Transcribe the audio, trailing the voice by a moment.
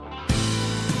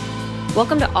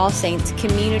Welcome to All Saints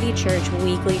Community Church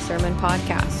Weekly Sermon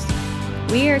Podcast.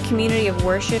 We are a community of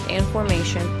worship and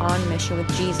formation on mission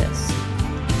with Jesus.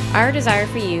 Our desire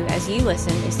for you as you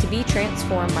listen is to be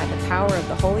transformed by the power of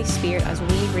the Holy Spirit as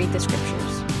we read the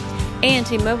Scriptures, and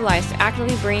to be mobilized to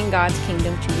actively bring God's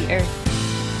kingdom to the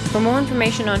earth. For more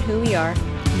information on who we are,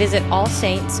 visit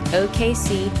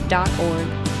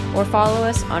allsaintsokc.org or follow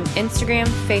us on Instagram,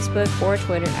 Facebook, or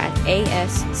Twitter at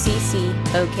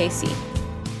ASCCOKC.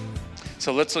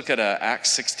 So let's look at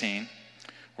Acts 16.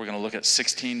 We're going to look at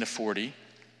 16 to 40.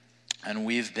 And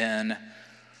we've been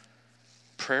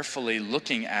prayerfully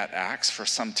looking at Acts for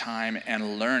some time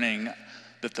and learning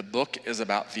that the book is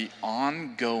about the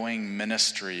ongoing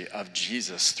ministry of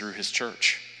Jesus through his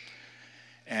church.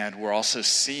 And we're also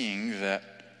seeing that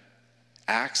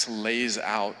Acts lays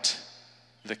out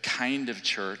the kind of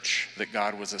church that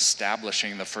God was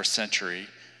establishing in the first century,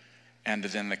 and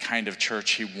then the kind of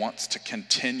church he wants to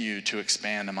continue to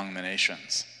expand among the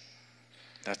nations.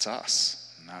 That's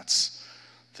us. And that's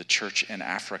the church in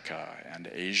Africa and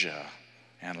Asia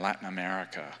and Latin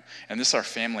America. And this is our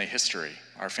family history,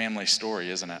 our family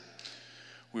story, isn't it?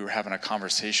 We were having a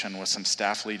conversation with some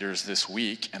staff leaders this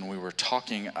week, and we were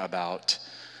talking about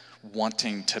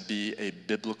wanting to be a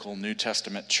biblical New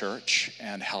Testament church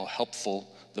and how helpful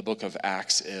the book of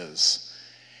Acts is.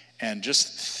 And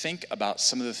just think about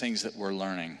some of the things that we're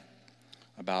learning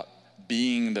about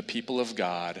being the people of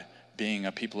God, being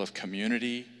a people of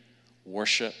community,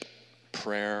 worship,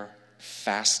 prayer,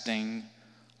 fasting,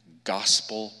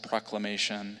 gospel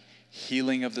proclamation,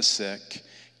 healing of the sick,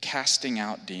 casting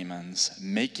out demons,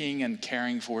 making and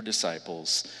caring for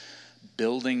disciples,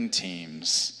 building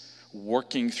teams,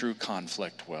 working through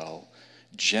conflict well,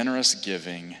 generous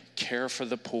giving, care for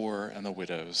the poor and the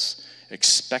widows,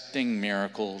 expecting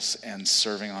miracles, and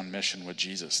serving on mission with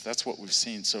Jesus. That's what we've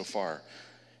seen so far.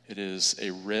 It is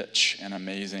a rich and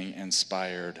amazing,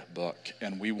 inspired book,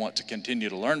 and we want to continue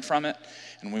to learn from it,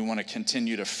 and we want to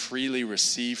continue to freely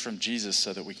receive from Jesus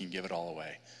so that we can give it all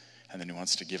away, and then he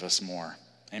wants to give us more.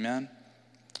 Amen?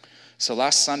 So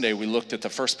last Sunday, we looked at the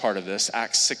first part of this,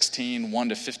 Acts 16, 1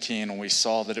 to 15, and we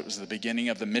saw that it was the beginning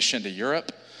of the mission to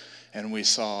Europe, and we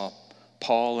saw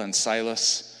Paul and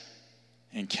Silas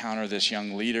encounter this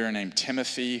young leader named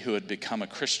Timothy who had become a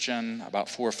Christian about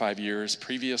 4 or 5 years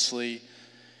previously.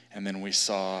 And then we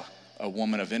saw a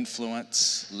woman of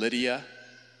influence, Lydia,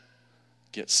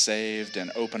 get saved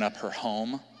and open up her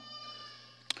home.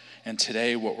 And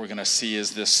today what we're going to see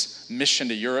is this mission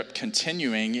to Europe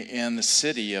continuing in the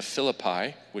city of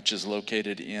Philippi, which is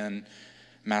located in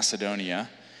Macedonia.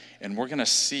 And we're going to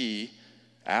see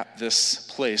at this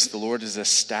place the Lord is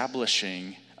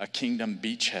establishing a kingdom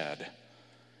beachhead.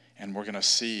 And we're going to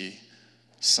see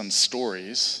some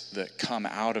stories that come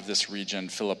out of this region,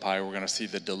 Philippi. We're going to see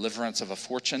the deliverance of a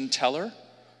fortune teller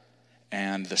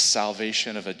and the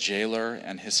salvation of a jailer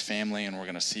and his family. And we're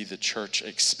going to see the church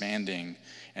expanding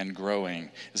and growing.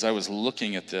 As I was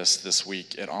looking at this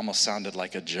week, it almost sounded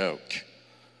like a joke.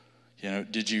 You know,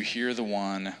 did you hear the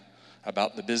one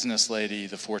about the business lady,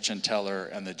 the fortune teller,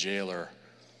 and the jailer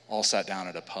all sat down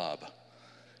at a pub?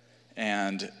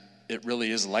 And it really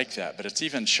is like that, but it's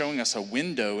even showing us a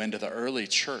window into the early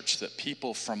church that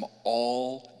people from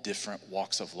all different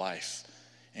walks of life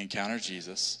encounter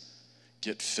Jesus,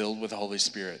 get filled with the Holy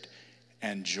Spirit,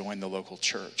 and join the local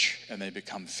church, and they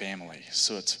become family.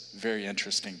 So it's very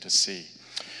interesting to see.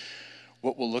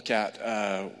 What we'll look at,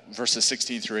 verses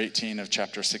 16 through 18 of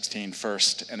chapter 16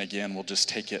 first, and again, we'll just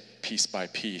take it piece by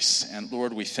piece. And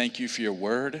Lord, we thank you for your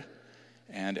word,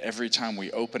 and every time we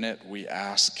open it, we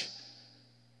ask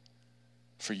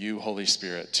for you, Holy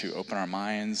Spirit, to open our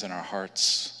minds and our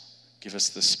hearts, give us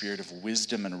the spirit of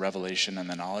wisdom and revelation and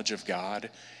the knowledge of God,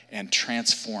 and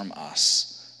transform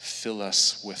us, fill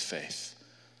us with faith.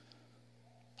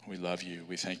 We love you.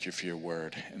 We thank you for your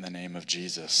word. In the name of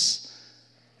Jesus,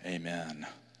 amen.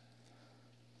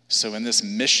 So in this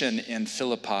mission in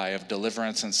Philippi of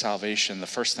deliverance and salvation, the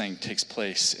first thing takes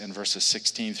place in verses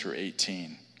 16 through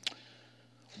 18.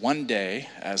 One day,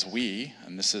 as we,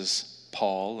 and this is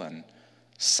Paul and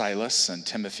Silas and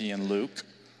Timothy and Luke,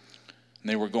 and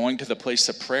they were going to the place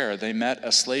of prayer, they met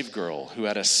a slave girl who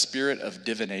had a spirit of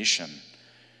divination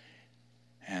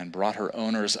and brought her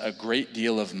owners a great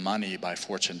deal of money by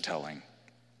fortune telling.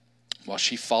 While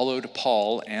she followed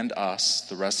Paul and us,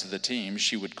 the rest of the team,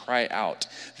 she would cry out,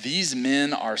 "These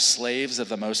men are slaves of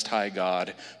the Most High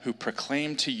God who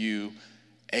proclaim to you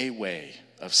a way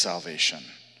of salvation."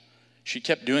 She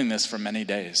kept doing this for many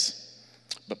days,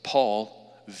 but Paul,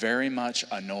 very much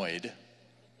annoyed,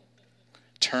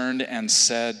 turned and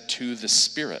said to the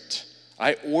spirit,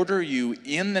 I order you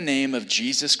in the name of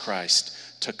Jesus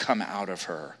Christ to come out of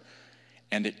her.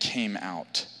 And it came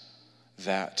out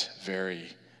that very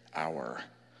hour.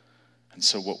 And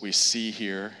so what we see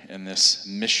here in this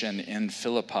mission in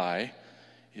Philippi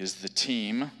is the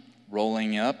team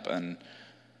rolling up and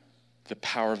the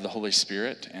power of the Holy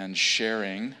Spirit and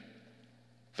sharing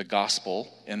the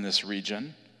gospel in this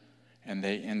region. And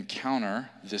they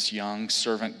encounter this young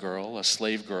servant girl, a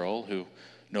slave girl, who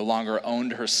no longer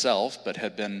owned herself but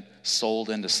had been sold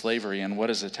into slavery. And what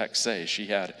does the text say? She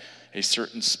had a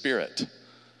certain spirit.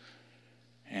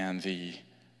 And the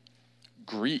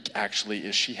Greek actually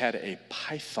is she had a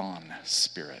python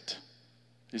spirit.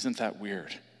 Isn't that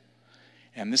weird?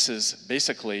 And this is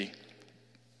basically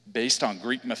based on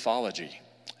Greek mythology.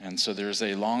 And so there's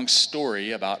a long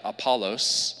story about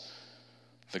Apollos,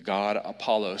 the god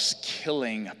Apollos,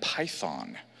 killing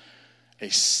Python, a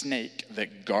snake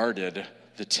that guarded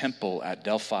the temple at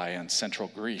Delphi in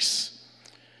central Greece,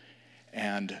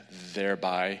 and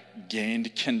thereby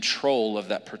gained control of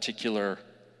that particular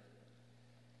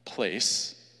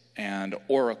place and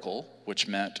oracle, which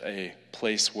meant a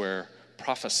place where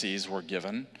prophecies were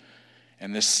given.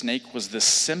 And this snake was the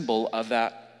symbol of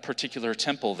that particular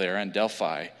temple there in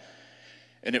Delphi.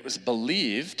 And it was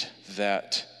believed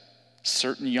that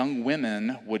certain young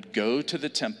women would go to the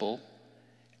temple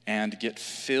and get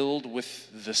filled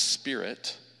with the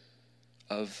spirit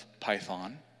of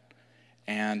Python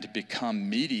and become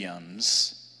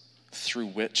mediums through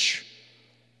which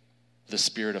the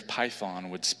spirit of Python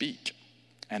would speak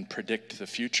and predict the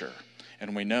future.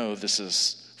 And we know this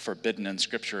is forbidden in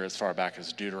Scripture as far back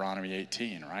as Deuteronomy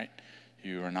 18, right?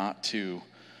 You are not to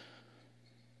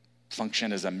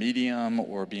function as a medium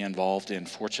or be involved in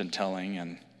fortune telling.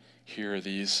 And here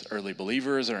these early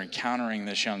believers are encountering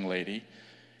this young lady,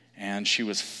 and she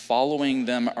was following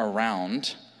them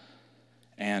around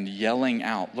and yelling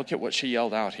out. Look at what she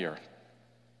yelled out here.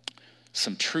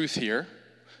 Some truth here.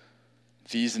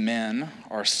 These men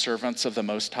are servants of the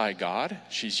Most High God.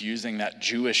 She's using that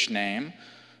Jewish name,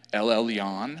 El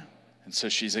Elyon. And so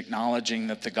she's acknowledging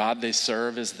that the God they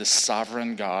serve is the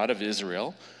sovereign God of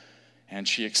Israel. And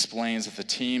she explains that the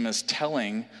team is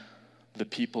telling the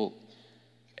people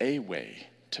a way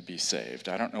to be saved.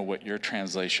 I don't know what your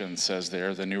translation says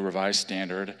there. The New Revised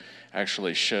Standard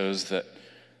actually shows that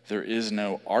there is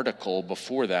no article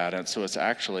before that. And so it's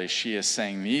actually, she is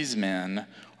saying these men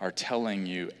are telling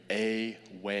you a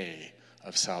way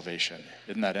of salvation.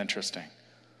 Isn't that interesting?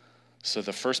 So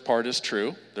the first part is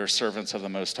true. They're servants of the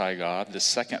Most High God. The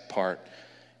second part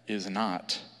is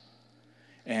not.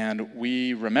 And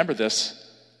we remember this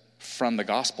from the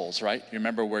Gospels, right? You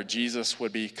remember where Jesus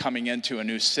would be coming into a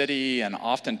new city, and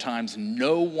oftentimes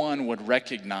no one would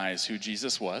recognize who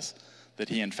Jesus was, that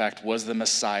he in fact was the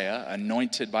Messiah,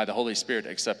 anointed by the Holy Spirit,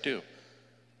 except who?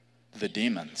 The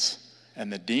demons.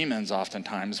 And the demons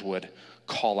oftentimes would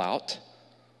call out,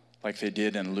 like they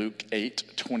did in Luke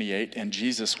 8:28, and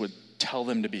Jesus would tell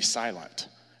them to be silent.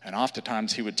 And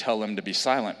oftentimes he would tell them to be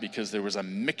silent because there was a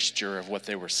mixture of what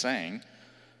they were saying,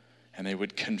 and they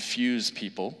would confuse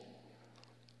people.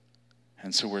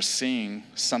 And so we're seeing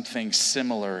something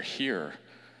similar here.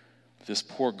 This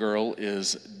poor girl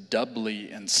is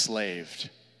doubly enslaved.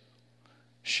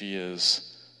 She is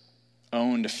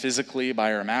owned physically by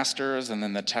her masters, and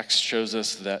then the text shows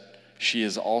us that she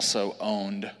is also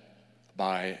owned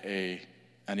by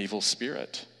an evil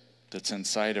spirit that's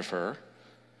inside of her.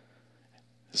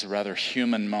 It's a rather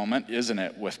human moment, isn't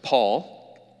it, with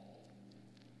Paul?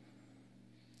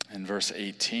 In verse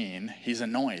 18, he's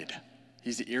annoyed.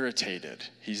 He's irritated.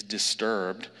 He's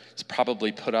disturbed. He's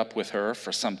probably put up with her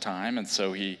for some time, and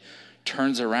so he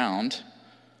turns around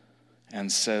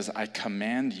and says, I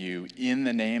command you in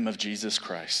the name of Jesus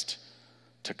Christ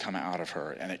to come out of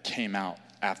her. And it came out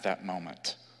at that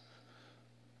moment.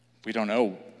 We don't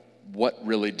know what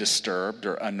really disturbed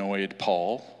or annoyed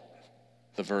Paul.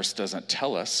 The verse doesn't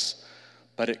tell us,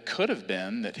 but it could have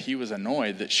been that he was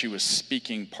annoyed that she was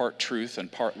speaking part truth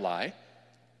and part lie.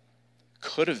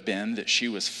 Could have been that she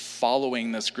was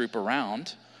following this group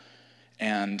around,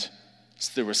 and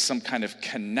there was some kind of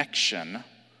connection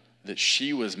that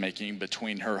she was making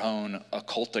between her own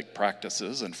occultic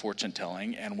practices and fortune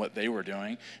telling and what they were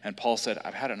doing. And Paul said,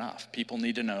 I've had enough. People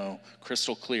need to know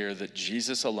crystal clear that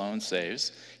Jesus alone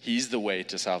saves. He's the way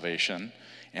to salvation,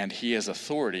 and he has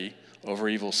authority over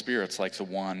evil spirits like the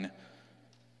one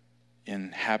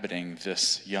inhabiting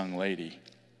this young lady.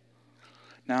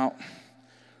 Now,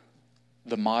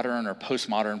 the modern or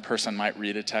postmodern person might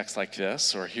read a text like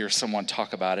this or hear someone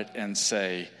talk about it and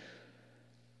say,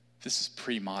 this is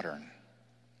pre-modern.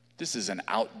 This is an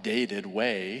outdated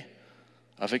way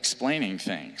of explaining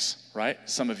things, right?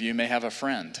 Some of you may have a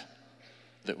friend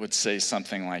that would say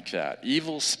something like that.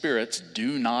 Evil spirits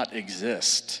do not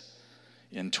exist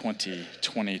in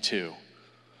 2022.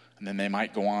 And then they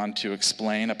might go on to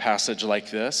explain a passage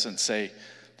like this and say,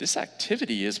 this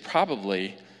activity is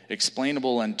probably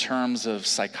explainable in terms of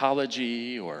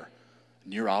psychology or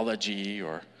neurology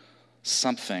or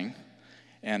something.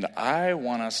 And I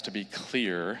want us to be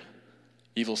clear,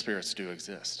 evil spirits do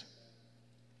exist.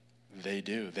 They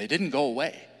do. They didn't go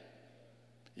away.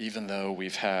 Even though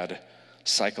we've had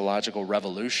psychological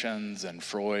revolutions and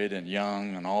Freud and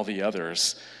Jung and all the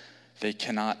others, they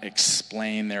cannot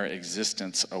explain their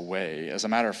existence away. As a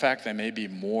matter of fact, they may be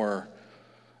more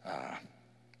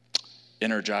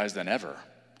energized than ever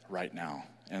right now.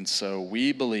 And so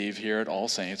we believe here at All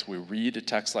Saints, we read a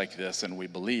text like this and we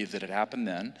believe that it happened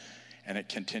then and it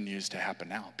continues to happen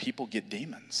now. People get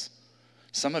demons.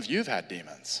 Some of you have had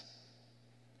demons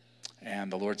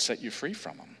and the Lord set you free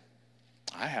from them.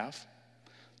 I have.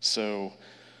 So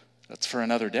that's for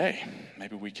another day.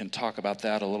 Maybe we can talk about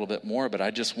that a little bit more, but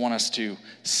I just want us to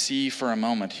see for a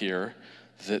moment here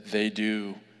that they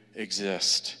do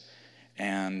exist.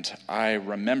 And I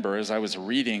remember as I was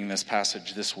reading this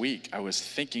passage this week, I was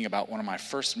thinking about one of my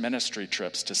first ministry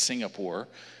trips to Singapore. It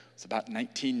was about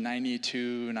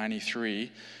 1992,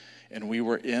 93, and we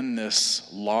were in this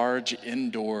large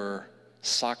indoor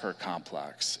soccer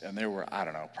complex, and there were, I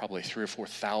don't know, probably 3,000 or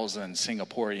 4,000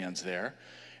 Singaporeans there,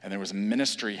 and there was a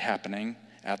ministry happening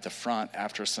at the front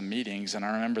after some meetings, and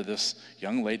I remember this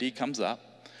young lady comes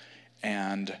up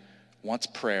and wants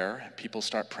prayer. People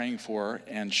start praying for her,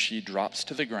 and she drops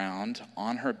to the ground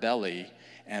on her belly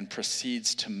and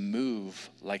proceeds to move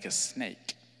like a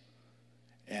snake.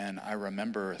 And I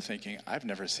remember thinking, I've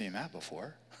never seen that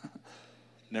before.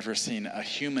 Never seen a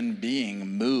human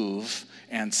being move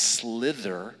and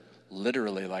slither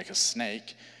literally like a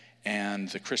snake. And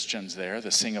the Christians there, the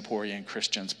Singaporean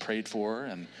Christians, prayed for her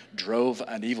and drove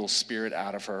an evil spirit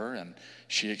out of her, and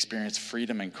she experienced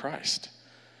freedom in Christ.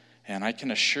 And I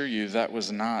can assure you that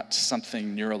was not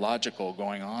something neurological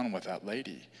going on with that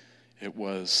lady. It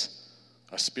was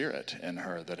a spirit in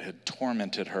her that had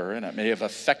tormented her, and it may have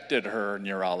affected her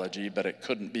neurology, but it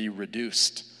couldn't be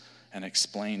reduced and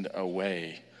explained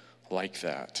away like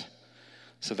that.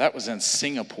 So that was in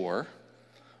Singapore.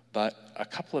 But a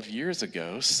couple of years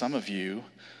ago, some of you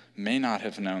may not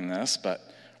have known this, but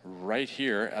right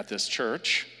here at this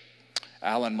church,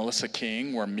 Al and Melissa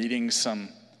King were meeting some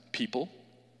people,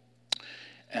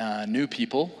 new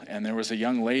people, and there was a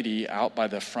young lady out by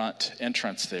the front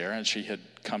entrance there, and she had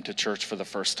come to church for the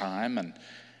first time, and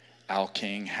Al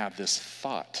King had this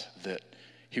thought that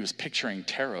he was picturing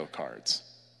tarot cards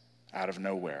out of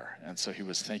nowhere. And so he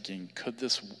was thinking, could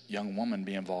this young woman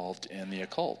be involved in the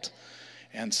occult?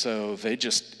 And so they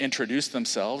just introduced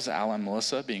themselves, Al and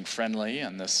Melissa, being friendly,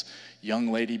 and this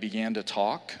young lady began to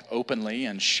talk openly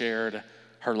and shared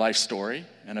her life story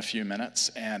in a few minutes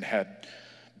and had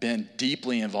been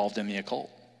deeply involved in the occult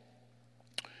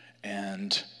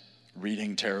and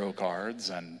reading tarot cards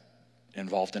and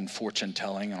involved in fortune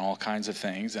telling and all kinds of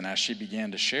things. And as she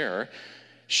began to share,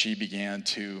 she began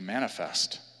to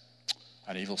manifest.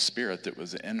 An evil spirit that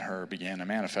was in her began to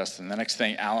manifest. And the next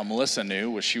thing Al and Melissa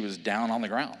knew was she was down on the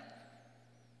ground,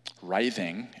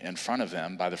 writhing in front of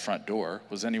them by the front door.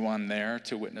 Was anyone there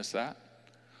to witness that?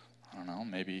 I don't know,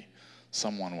 maybe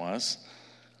someone was.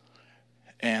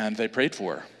 And they prayed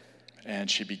for her, and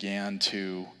she began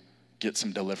to get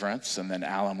some deliverance. And then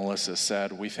Al and Melissa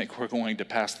said, we think we're going to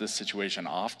pass this situation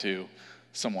off to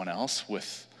someone else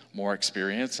with more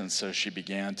experience. And so she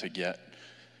began to get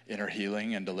inner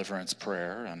healing and deliverance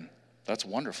prayer, and that's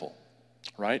wonderful,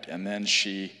 right? And then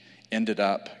she ended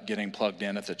up getting plugged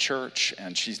in at the church,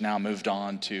 and she's now moved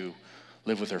on to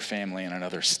live with her family in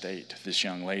another state, this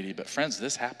young lady. But friends,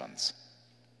 this happens.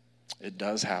 It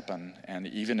does happen. And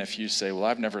even if you say, well,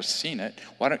 I've never seen it,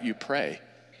 why don't you pray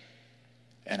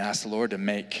and ask the Lord to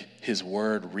make his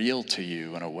word real to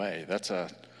you in a way? That's a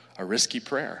risky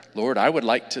prayer. Lord, I would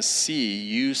like to see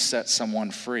you set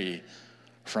someone free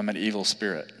from an evil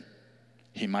spirit.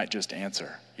 He might just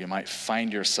answer. You might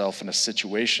find yourself in a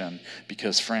situation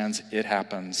because, friends, it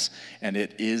happens, and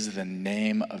it is the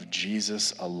name of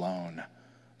Jesus alone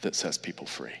that sets people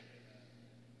free.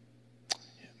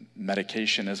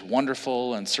 Medication is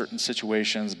wonderful in certain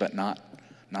situations, but not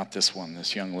this one.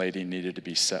 This young lady needed to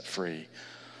be set free.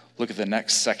 Look at the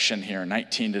next section here,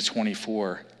 19 to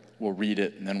 24. We'll read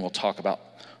it, and then we'll talk about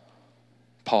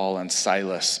Paul and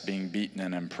Silas being beaten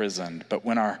and imprisoned. But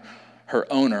when her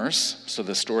owners, so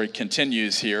the story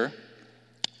continues here,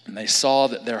 and they saw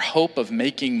that their hope of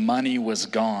making money was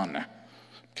gone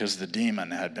because the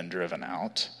demon had been driven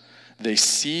out, they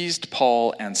seized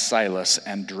Paul and Silas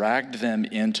and dragged them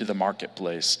into the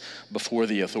marketplace before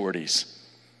the authorities.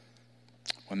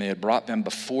 When they had brought them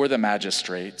before the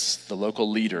magistrates, the local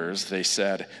leaders, they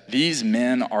said, "These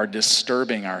men are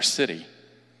disturbing our city.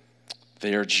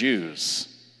 They are Jews,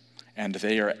 and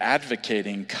they are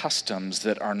advocating customs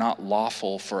that are not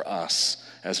lawful for us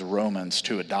as Romans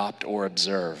to adopt or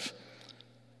observe."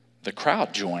 The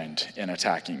crowd joined in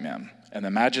attacking them, and the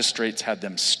magistrates had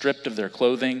them stripped of their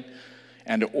clothing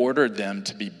and ordered them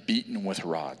to be beaten with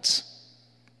rods.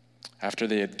 After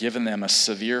they had given them a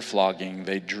severe flogging,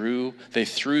 they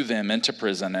threw them into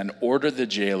prison and ordered the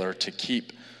jailer to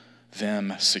keep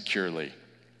them securely.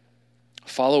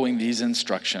 Following these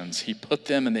instructions, he put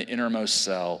them in the innermost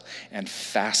cell and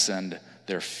fastened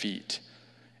their feet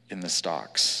in the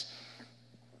stocks.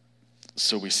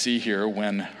 So we see here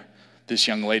when this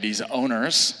young lady's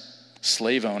owners,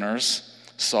 slave owners,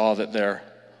 saw that their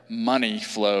money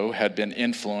flow had been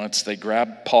influenced, they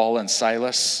grabbed Paul and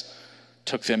Silas,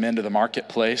 took them into the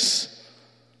marketplace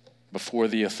before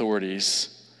the authorities,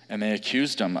 and they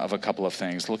accused them of a couple of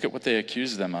things. Look at what they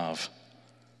accused them of.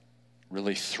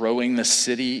 Really throwing the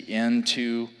city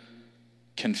into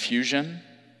confusion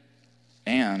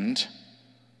and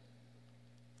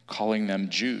calling them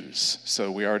Jews.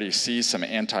 So we already see some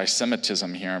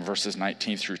anti-Semitism here in verses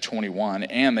 19 through 21,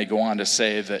 and they go on to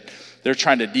say that they're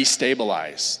trying to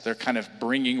destabilize. They're kind of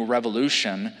bringing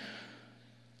revolution,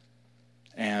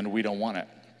 and we don't want it.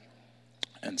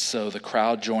 And so the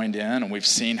crowd joined in, and we've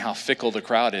seen how fickle the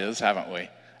crowd is, haven't we?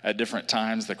 At different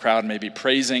times, the crowd may be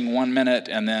praising one minute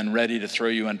and then ready to throw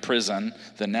you in prison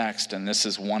the next, and this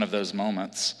is one of those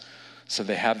moments. So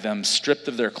they had them stripped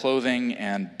of their clothing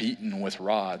and beaten with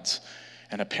rods.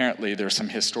 And apparently there's some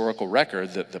historical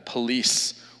record that the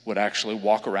police would actually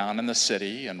walk around in the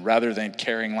city, and rather than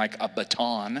carrying like a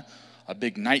baton, a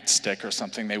big nightstick or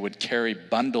something, they would carry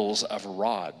bundles of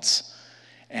rods.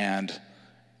 And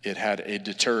it had a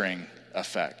deterring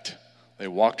effect. They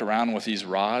walked around with these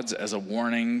rods as a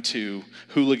warning to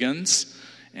hooligans.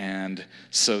 And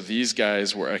so these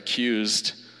guys were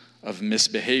accused of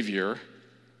misbehavior,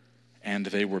 and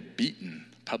they were beaten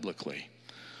publicly.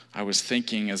 I was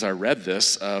thinking as I read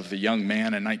this of the young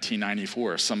man in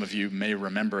 1994. Some of you may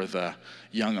remember the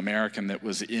young American that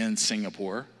was in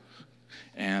Singapore,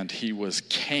 and he was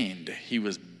caned. He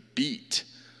was beat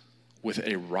with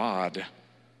a rod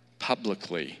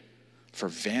publicly for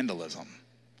vandalism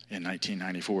in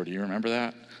 1994. Do you remember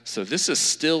that? So this is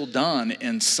still done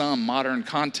in some modern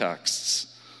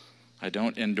contexts. I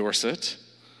don't endorse it,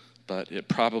 but it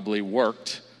probably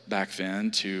worked back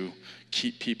then to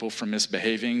keep people from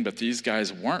misbehaving, but these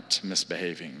guys weren't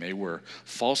misbehaving. They were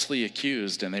falsely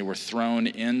accused, and they were thrown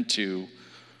into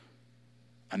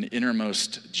an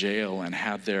innermost jail and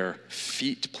had their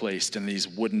feet placed in these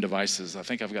wooden devices. I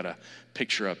think I've got a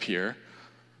picture up here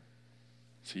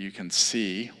so you can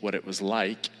see what it was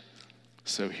like.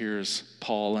 So here's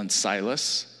Paul and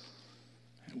Silas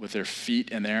with their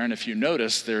feet in there, and if you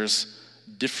notice, there's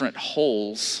different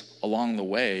holes along the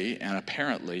way, and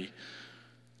apparently,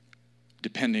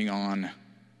 depending on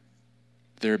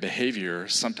their behavior,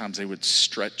 sometimes they would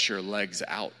stretch your legs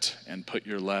out and put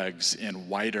your legs in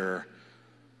wider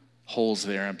holes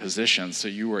there in position, so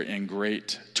you were in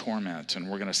great torment, and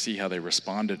we're going to see how they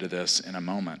responded to this in a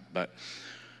moment. But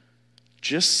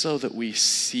just so that we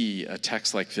see a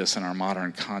text like this in our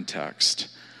modern context,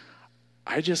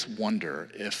 I just wonder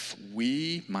if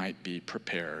we might be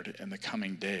prepared in the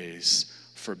coming days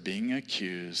for being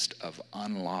accused of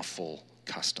unlawful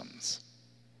customs.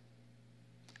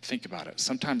 Think about it.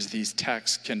 Sometimes these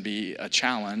texts can be a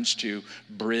challenge to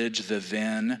bridge the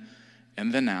then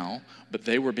and the now, but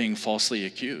they were being falsely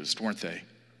accused, weren't they?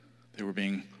 They were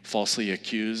being falsely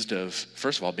accused of,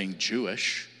 first of all, being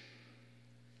Jewish.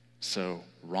 So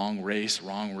wrong race,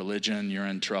 wrong religion, you're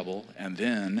in trouble. And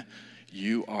then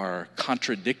you are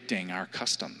contradicting our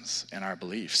customs and our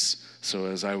beliefs. So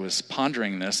as I was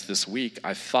pondering this week,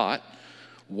 I thought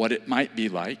what it might be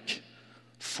like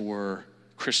for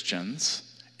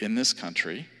Christians in this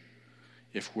country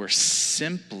if we're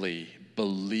simply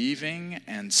believing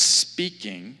and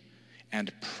speaking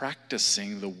and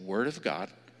practicing the Word of God,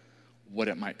 what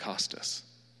it might cost us.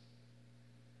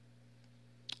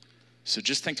 So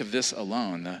just think of this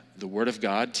alone. The Word of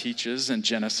God teaches in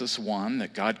Genesis 1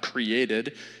 that God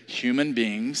created human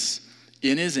beings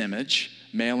in His image,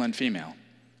 male and female.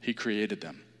 He created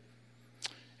them.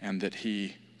 And that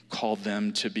He called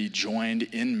them to be joined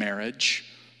in marriage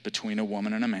between a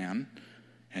woman and a man.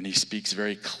 And He speaks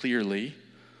very clearly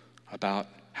about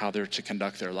how they're to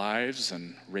conduct their lives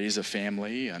and raise a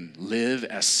family and live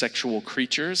as sexual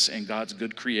creatures in God's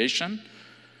good creation,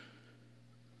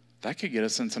 that could get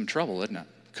us in some trouble, isn't it?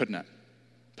 Couldn't it?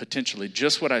 Potentially,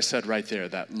 just what I said right there,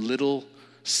 that little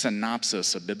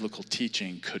synopsis of biblical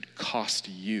teaching could cost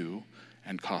you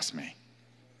and cost me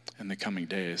in the coming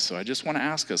days. So I just want to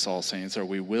ask us all, saints, are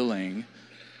we willing?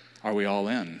 Are we all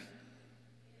in?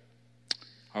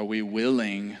 Are we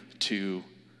willing to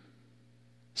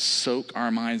soak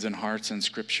our minds and hearts in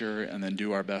Scripture and then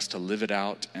do our best to live it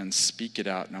out and speak it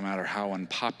out, no matter how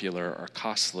unpopular or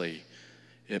costly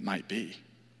it might be?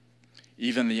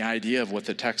 Even the idea of what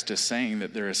the text is saying,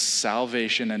 that there is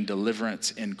salvation and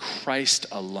deliverance in Christ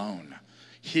alone,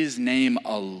 his name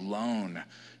alone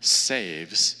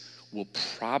saves, will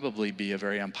probably be a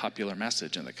very unpopular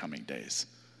message in the coming days.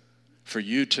 For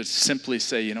you to simply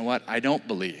say, you know what, I don't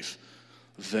believe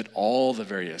that all the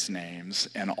various names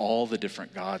and all the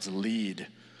different gods lead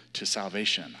to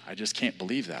salvation. I just can't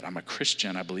believe that. I'm a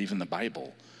Christian. I believe in the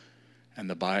Bible. And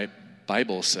the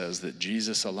Bible says that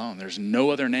Jesus alone, there's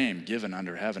no other name given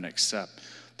under heaven except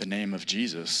the name of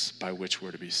Jesus by which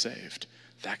we're to be saved.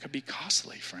 That could be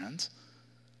costly, friends.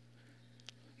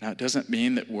 Now, it doesn't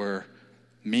mean that we're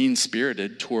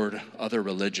mean-spirited toward other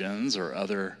religions or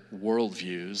other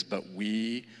worldviews, but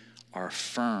we are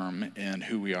firm in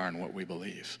who we are and what we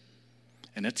believe.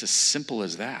 And it's as simple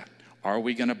as that. Are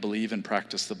we going to believe and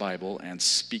practice the Bible and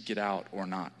speak it out or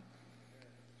not?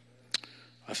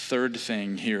 A third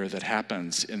thing here that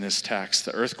happens in this text,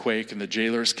 the earthquake and the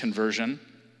jailer's conversion,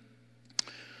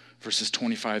 verses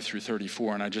 25 through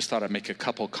 34, and I just thought I'd make a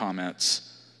couple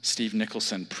comments. Steve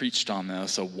Nicholson preached on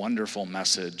this, a wonderful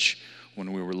message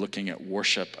when we were looking at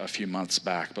worship a few months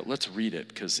back, but let's read it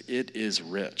because it is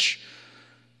rich.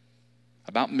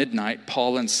 About midnight,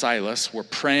 Paul and Silas were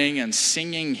praying and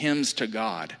singing hymns to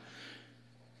God,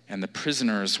 and the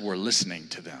prisoners were listening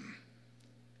to them.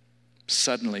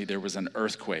 Suddenly, there was an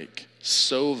earthquake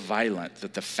so violent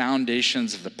that the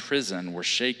foundations of the prison were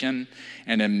shaken,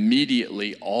 and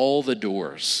immediately all the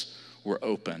doors were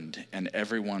opened and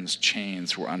everyone's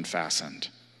chains were unfastened.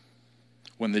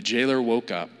 When the jailer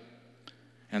woke up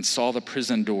and saw the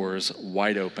prison doors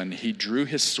wide open, he drew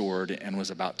his sword and was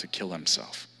about to kill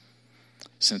himself,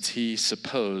 since he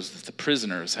supposed that the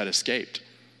prisoners had escaped.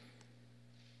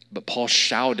 But Paul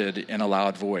shouted in a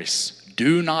loud voice,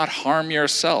 "Do not harm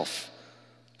yourself,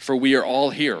 for we are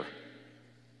all here."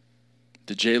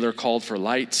 The jailer called for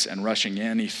lights, and rushing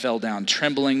in, he fell down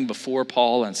trembling before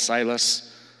Paul and Silas.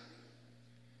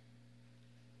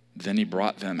 Then he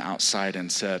brought them outside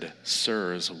and said,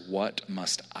 "Sirs, what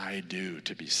must I do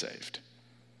to be saved?"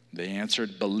 They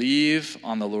answered, "Believe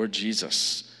on the Lord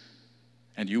Jesus,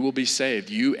 and you will be saved,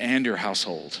 you and your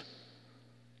household."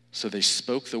 So they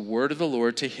spoke the word of the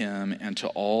Lord to him and to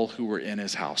all who were in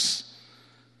his house.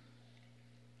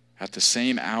 At the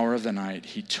same hour of the night,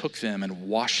 he took them and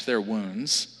washed their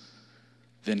wounds.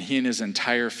 Then he and his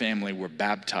entire family were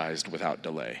baptized without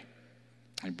delay.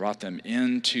 He brought them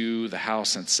into the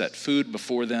house and set food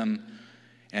before them,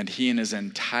 and he and his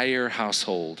entire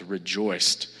household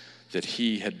rejoiced that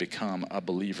he had become a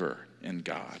believer in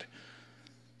God.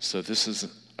 So this is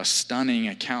a stunning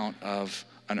account of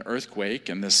an earthquake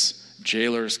and this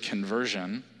jailer's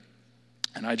conversion.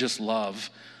 And I just love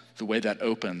the way that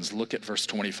opens. Look at verse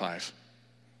 25.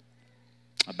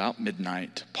 About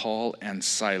midnight, Paul and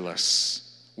Silas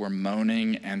were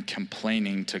moaning and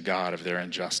complaining to God of their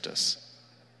injustice.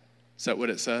 Is that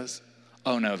what it says?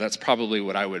 Oh no, that's probably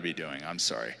what I would be doing. I'm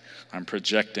sorry. I'm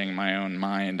projecting my own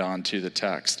mind onto the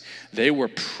text. They were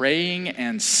praying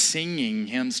and singing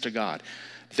hymns to God.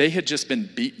 They had just been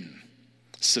beaten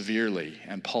severely,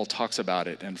 and Paul talks about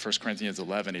it in 1 Corinthians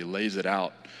 11. He lays it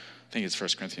out. I think it's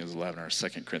 1 Corinthians 11 or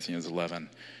 2 Corinthians 11.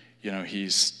 You know, he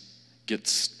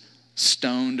gets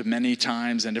stoned many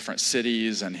times in different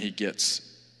cities, and he gets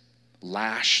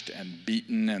lashed and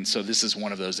beaten, and so this is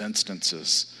one of those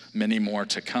instances, many more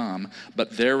to come.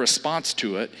 But their response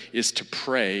to it is to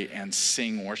pray and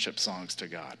sing worship songs to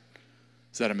God.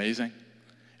 Is that amazing?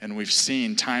 And we've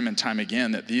seen time and time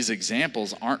again that these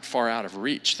examples aren't far out of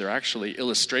reach. They're actually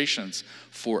illustrations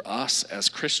for us as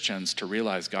Christians to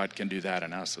realize God can do that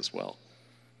in us as well.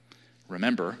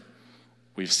 Remember,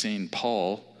 we've seen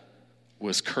Paul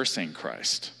was cursing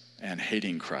Christ and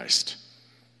hating Christ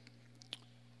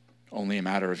only a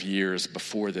matter of years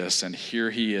before this, and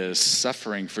here he is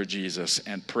suffering for Jesus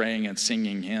and praying and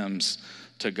singing hymns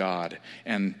to God.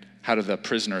 And how do the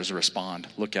prisoners respond?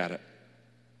 Look at it.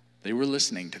 They were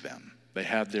listening to them. They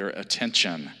had their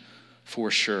attention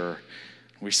for sure.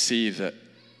 We see that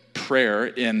prayer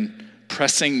in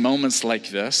pressing moments like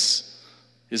this,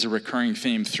 is a recurring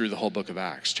theme through the whole book of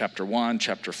Acts. Chapter 1,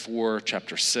 chapter 4,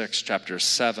 chapter 6, chapter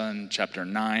 7, chapter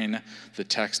 9, the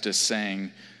text is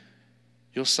saying,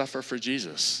 you'll suffer for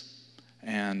Jesus,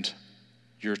 and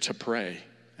you're to pray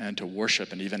and to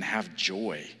worship and even have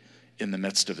joy in the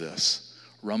midst of this.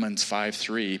 Romans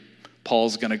 5:3,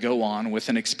 Paul's going to go on with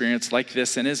an experience like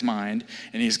this in his mind,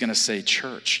 and he's going to say,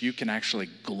 church, you can actually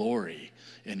glory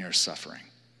in your suffering.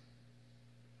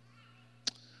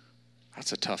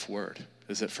 That's a tough word.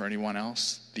 Is it for anyone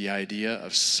else? The idea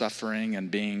of suffering and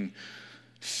being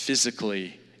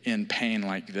physically in pain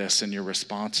like this, and your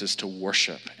response is to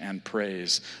worship and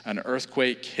praise. An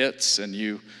earthquake hits, and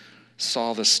you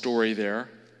saw the story there.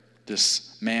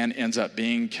 This man ends up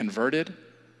being converted,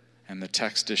 and the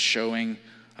text is showing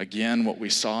again what we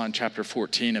saw in chapter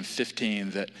 14 and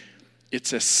 15, that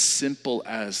it's as simple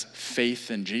as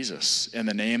faith in Jesus, in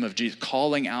the name of Jesus.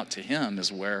 Calling out to him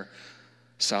is where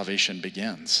salvation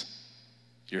begins.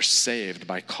 You're saved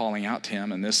by calling out to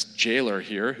him. And this jailer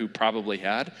here, who probably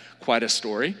had quite a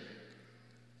story,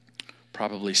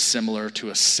 probably similar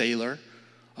to a sailor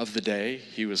of the day.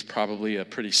 He was probably a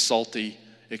pretty salty,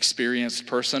 experienced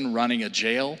person running a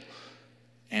jail.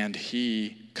 And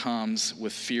he comes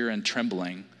with fear and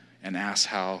trembling and asks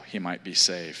how he might be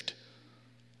saved.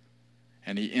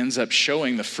 And he ends up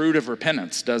showing the fruit of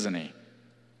repentance, doesn't he?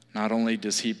 Not only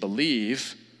does he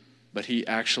believe, but he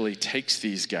actually takes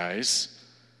these guys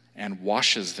and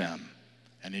washes them.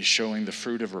 And he's showing the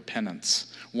fruit of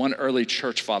repentance. One early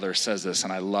church father says this,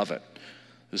 and I love it.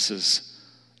 This is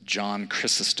John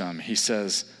Chrysostom. He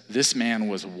says, this man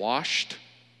was washed,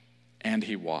 and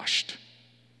he washed.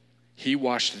 He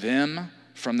washed them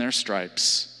from their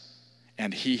stripes,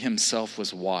 and he himself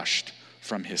was washed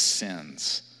from his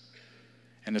sins.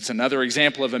 And it's another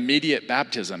example of immediate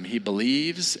baptism. He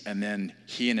believes, and then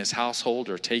he and his household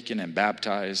are taken and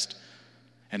baptized,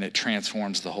 and it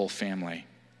transforms the whole family.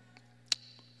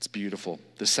 It's beautiful.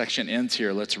 This section ends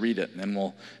here. Let's read it, and then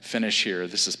we'll finish here.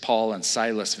 This is Paul and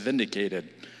Silas vindicated,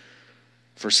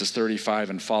 verses 35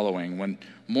 and following. When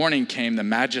morning came, the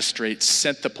magistrates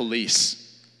sent the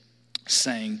police,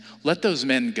 saying, let those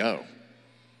men go.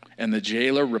 And the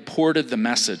jailer reported the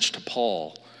message to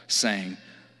Paul, saying,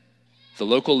 the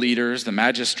local leaders, the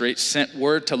magistrates, sent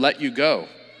word to let you go.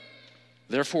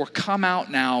 Therefore, come out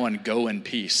now and go in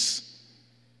peace.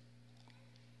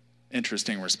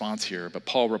 Interesting response here, but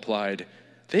Paul replied,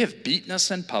 they have beaten us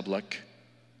in public,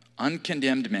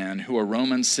 uncondemned men who are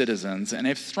Roman citizens, and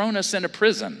have thrown us into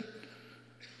prison.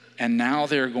 And now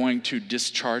they're going to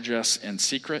discharge us in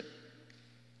secret?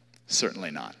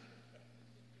 Certainly not.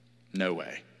 No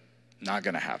way. Not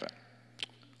going to have it.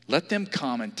 Let them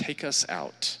come and take us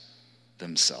out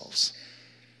themselves.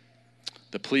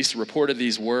 The police reported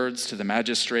these words to the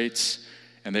magistrates,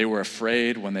 and they were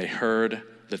afraid when they heard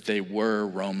that they were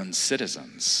Roman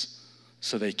citizens.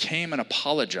 So they came and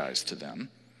apologized to them,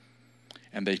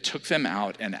 and they took them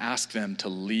out and asked them to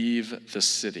leave the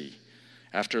city.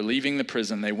 After leaving the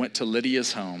prison, they went to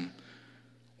Lydia's home.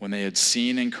 When they had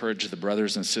seen and encouraged the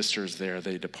brothers and sisters there,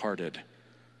 they departed.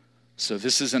 So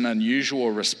this is an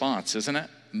unusual response, isn't it?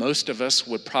 Most of us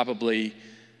would probably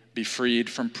be freed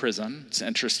from prison. It's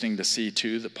interesting to see,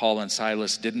 too, that Paul and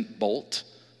Silas didn't bolt.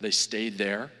 They stayed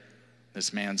there.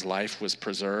 This man's life was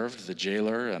preserved, the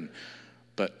jailer,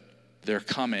 but they're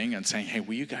coming and saying, hey,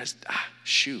 will you guys,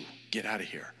 get out of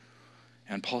here.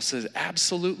 And Paul says,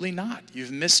 absolutely not.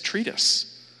 You've mistreated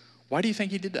us. Why do you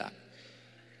think he did that?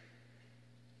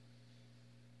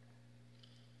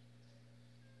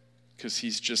 Because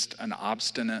he's just an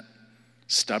obstinate,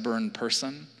 stubborn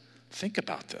person? Think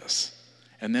about this.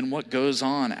 And then what goes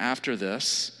on after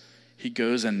this? He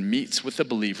goes and meets with the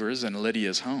believers in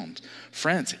Lydia's homes.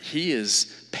 Friends, he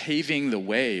is paving the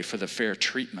way for the fair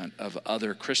treatment of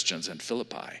other Christians in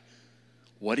Philippi.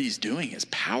 What he's doing is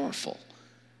powerful.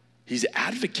 He's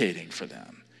advocating for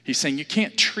them. He's saying, you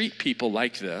can't treat people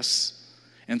like this.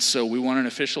 And so we want an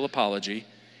official apology.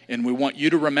 And we want you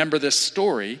to remember this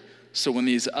story. So when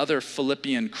these other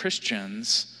Philippian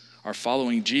Christians are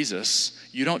following Jesus,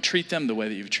 you don't treat them the way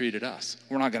that you've treated us.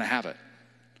 We're not going to have it.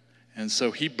 And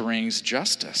so he brings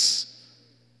justice,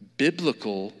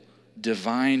 biblical,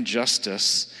 divine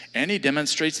justice, and he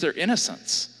demonstrates their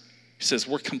innocence. He says,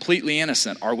 we're completely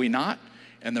innocent, are we not?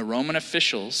 And the Roman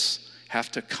officials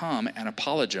have to come and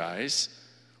apologize,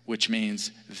 which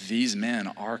means these men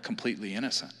are completely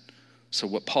innocent. So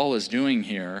what Paul is doing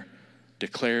here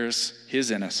declares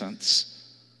his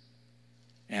innocence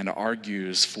and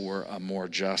argues for a more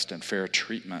just and fair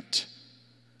treatment.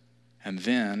 And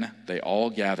then they all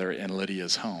gather in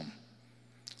Lydia's home.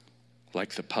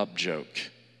 Like the pub joke.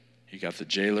 You got the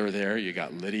jailer there, you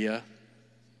got Lydia.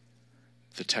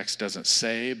 The text doesn't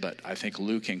say, but I think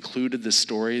Luke included the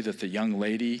story that the young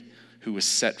lady who was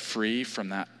set free from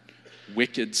that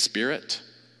wicked spirit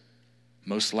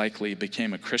most likely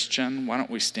became a Christian. Why don't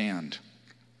we stand?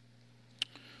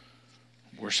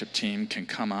 Worship team can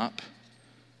come up.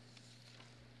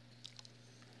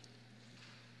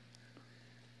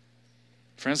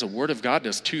 Friends, the Word of God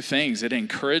does two things. It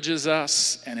encourages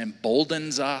us and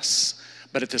emboldens us,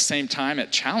 but at the same time,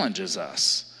 it challenges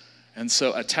us. And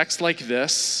so a text like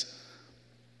this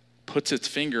puts its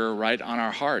finger right on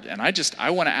our heart. And I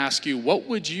want to ask you, what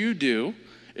would you do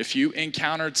if you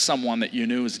encountered someone that you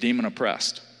knew was demon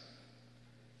oppressed?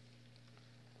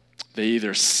 They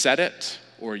either said it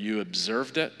or you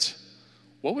observed it.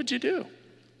 What would you do?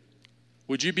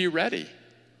 Would you be ready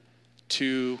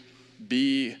to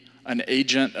be an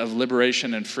agent of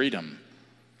liberation and freedom?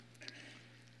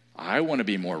 I want to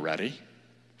be more ready,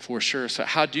 for sure. So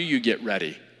how do you get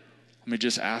ready? Let me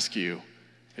just ask you,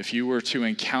 if you were to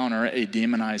encounter a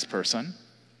demonized person,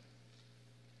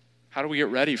 how do we get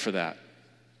ready for that?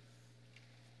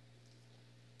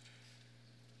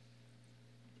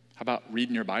 How about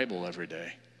reading your Bible every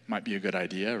day? Might be a good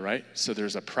idea, right? So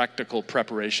there's a practical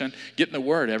preparation. Get in the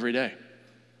Word every day.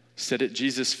 Sit at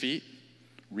Jesus' feet,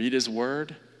 read His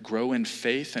Word, grow in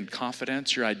faith and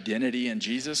confidence, your identity in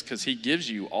Jesus, because He gives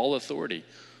you all authority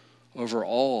over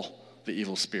all the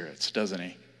evil spirits, doesn't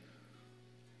He?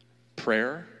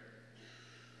 Prayer,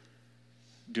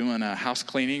 doing a house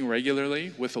cleaning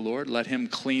regularly with the Lord. Let Him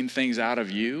clean things out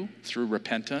of you through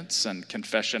repentance and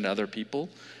confession to other people.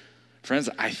 Friends,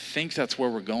 I think that's where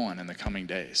we're going in the coming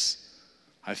days.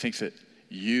 I think that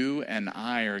you and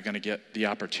I are going to get the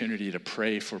opportunity to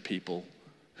pray for people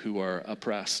who are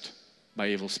oppressed by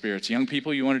evil spirits. Young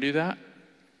people, you want to do that?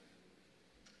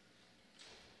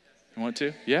 You want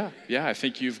to? Yeah, I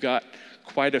think you've got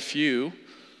quite a few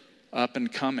up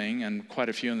and coming and quite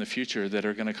a few in the future that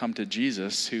are going to come to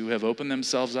Jesus who have opened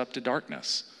themselves up to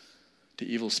darkness, to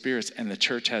evil spirits, and the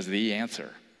church has the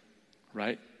answer,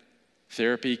 right?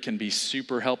 Therapy can be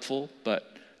super helpful,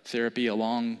 but therapy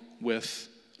along with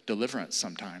deliverance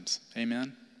sometimes.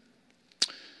 Amen?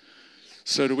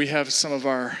 So do we have some of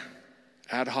our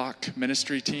ad hoc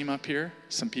ministry team up here?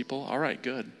 Some people? All right,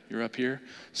 good. You're up here.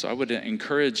 So I would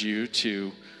encourage you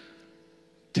to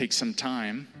take some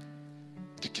time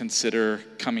to consider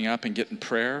coming up and getting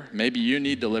prayer. Maybe you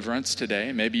need deliverance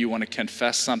today. Maybe you want to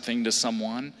confess something to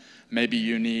someone. Maybe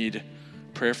you need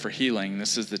prayer for healing.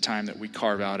 This is the time that we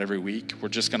carve out every week. We're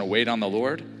just going to wait on the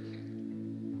Lord.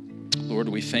 Lord,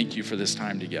 we thank you for this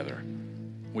time together.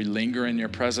 We linger in your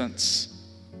presence.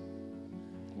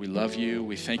 We love you.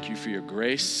 We thank you for your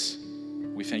grace.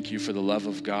 We thank you for the love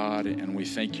of God, and we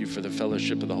thank you for the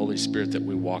fellowship of the Holy Spirit that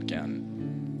we walk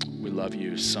in. We love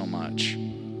you so much.